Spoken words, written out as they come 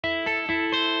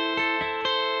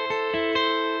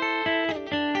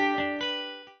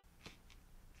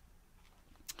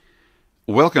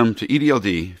Welcome to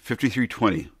EDLD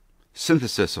 5320,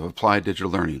 Synthesis of Applied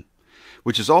Digital Learning,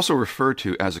 which is also referred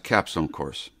to as a capstone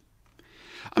course.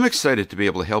 I'm excited to be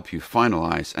able to help you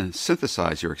finalize and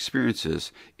synthesize your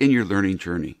experiences in your learning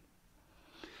journey.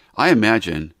 I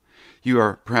imagine you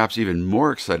are perhaps even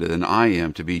more excited than I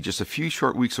am to be just a few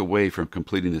short weeks away from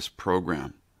completing this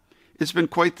program. It's been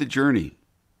quite the journey.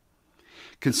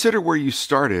 Consider where you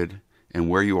started and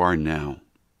where you are now.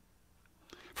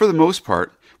 For the most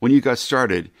part, when you got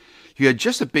started, you had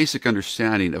just a basic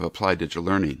understanding of applied digital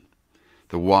learning,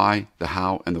 the why, the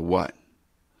how, and the what.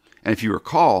 And if you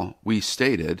recall, we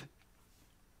stated,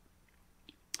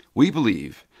 we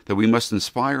believe that we must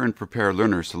inspire and prepare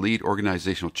learners to lead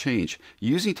organizational change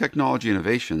using technology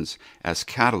innovations as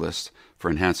catalysts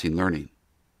for enhancing learning.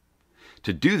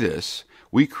 To do this,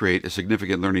 we create a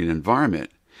significant learning environment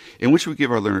in which we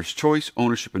give our learners choice,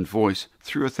 ownership, and voice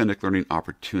through authentic learning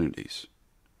opportunities.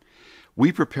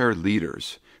 We prepare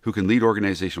leaders who can lead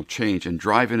organizational change and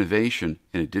drive innovation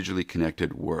in a digitally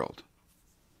connected world.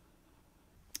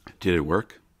 Did it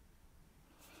work?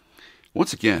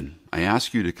 Once again, I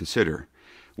ask you to consider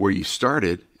where you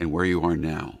started and where you are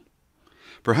now.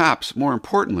 Perhaps, more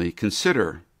importantly,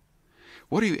 consider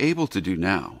what are you able to do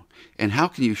now and how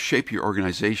can you shape your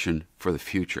organization for the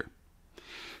future?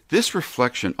 This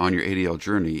reflection on your ADL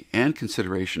journey and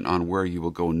consideration on where you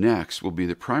will go next will be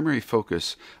the primary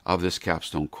focus of this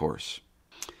capstone course.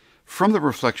 From the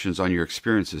reflections on your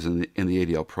experiences in the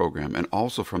ADL program and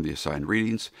also from the assigned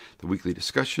readings, the weekly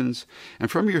discussions, and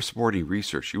from your supporting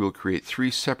research, you will create 3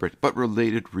 separate but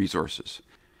related resources.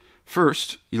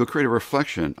 First, you'll create a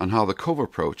reflection on how the COVA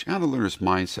approach and the learner's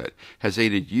mindset has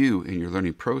aided you in your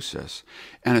learning process,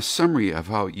 and a summary of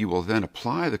how you will then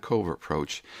apply the COVA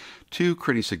approach to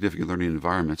creating significant learning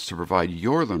environments to provide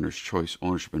your learners choice,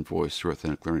 ownership, and voice through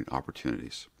authentic learning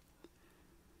opportunities.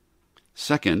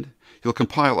 Second, you'll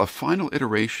compile a final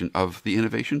iteration of the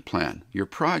innovation plan, your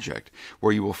project,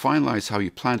 where you will finalize how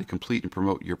you plan to complete and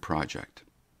promote your project.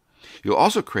 You'll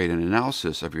also create an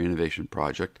analysis of your innovation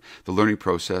project, the learning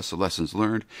process, the lessons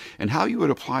learned, and how you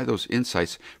would apply those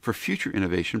insights for future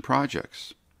innovation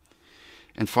projects.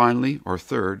 And finally, or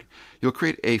third, you'll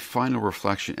create a final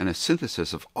reflection and a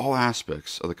synthesis of all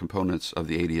aspects of the components of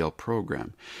the ADL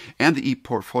program, and the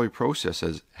e-portfolio process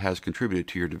has contributed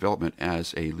to your development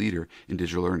as a leader in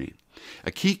digital learning.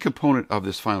 A key component of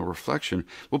this final reflection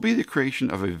will be the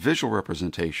creation of a visual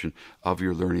representation of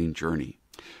your learning journey.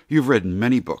 You've read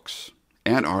many books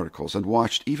and articles and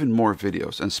watched even more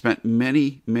videos and spent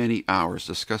many hours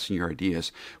discussing your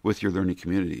ideas with your learning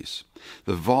communities.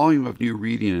 The volume of new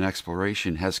reading and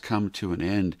exploration has come to an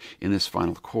end in this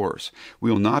final course. We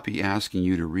will not be asking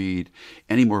you to read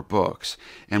any more books,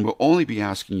 and we'll only be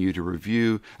asking you to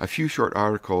review a few short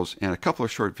articles and a couple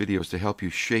of short videos to help you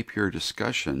shape your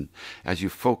discussion as you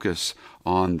focus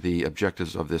on the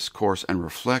objectives of this course and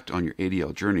reflect on your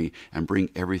ADL journey and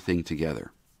bring everything together.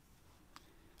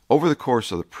 Over the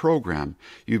course of the program,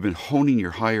 you've been honing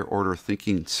your higher order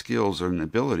thinking skills and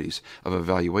abilities of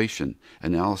evaluation,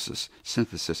 analysis,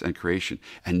 synthesis, and creation,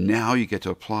 and now you get to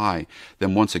apply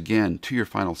them once again to your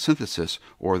final synthesis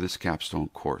or this capstone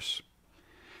course.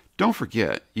 Don't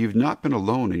forget, you've not been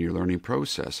alone in your learning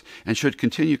process and should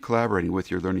continue collaborating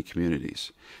with your learning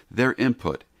communities. Their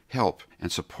input, help, and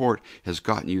support has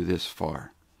gotten you this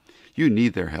far. You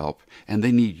need their help, and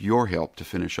they need your help to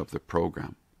finish up the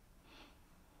program.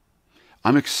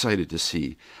 I'm excited to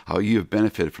see how you have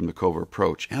benefited from the COVA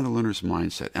approach and the learner's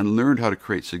mindset and learned how to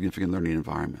create significant learning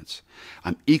environments.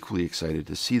 I'm equally excited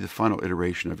to see the final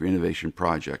iteration of your innovation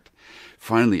project.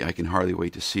 Finally, I can hardly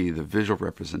wait to see the visual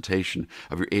representation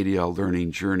of your ADL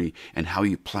learning journey and how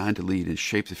you plan to lead and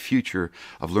shape the future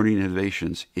of learning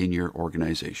innovations in your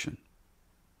organization.